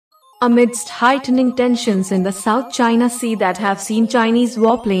Amidst heightening tensions in the South China Sea that have seen Chinese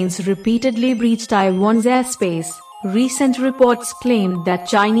warplanes repeatedly breach Taiwan's airspace, recent reports claimed that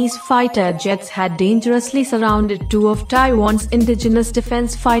Chinese fighter jets had dangerously surrounded two of Taiwan's Indigenous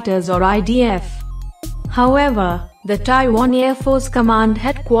Defense Fighters or IDF. However, the Taiwan Air Force Command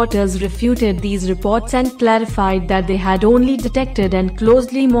Headquarters refuted these reports and clarified that they had only detected and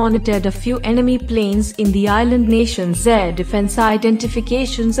closely monitored a few enemy planes in the island nation's air defense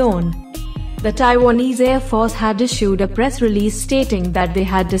identification zone. The Taiwanese Air Force had issued a press release stating that they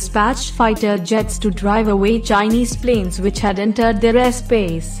had dispatched fighter jets to drive away Chinese planes which had entered their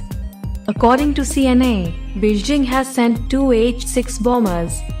airspace. According to CNA, Beijing has sent 2 H-6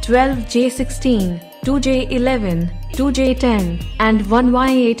 bombers, 12 J-16, 2 J-11, 2 J-10, and 1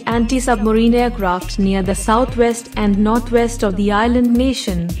 Y-8 anti-submarine aircraft near the southwest and northwest of the island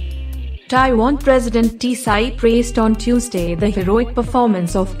nation. Taiwan President Tsai praised on Tuesday the heroic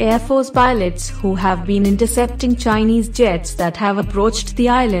performance of Air Force pilots who have been intercepting Chinese jets that have approached the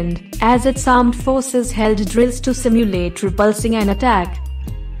island, as its armed forces held drills to simulate repulsing an attack.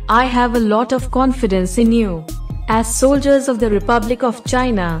 "I have a lot of confidence in you. As soldiers of the Republic of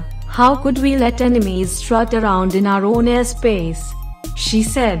China, how could we let enemies strut around in our own airspace?" she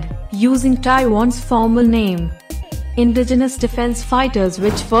said, using Taiwan's formal name. Indigenous Defense Fighters,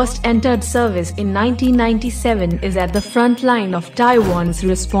 which first entered service in 1997, is at the front line of Taiwan's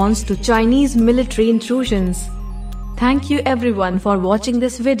response to Chinese military intrusions. Thank you everyone for watching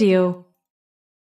this video.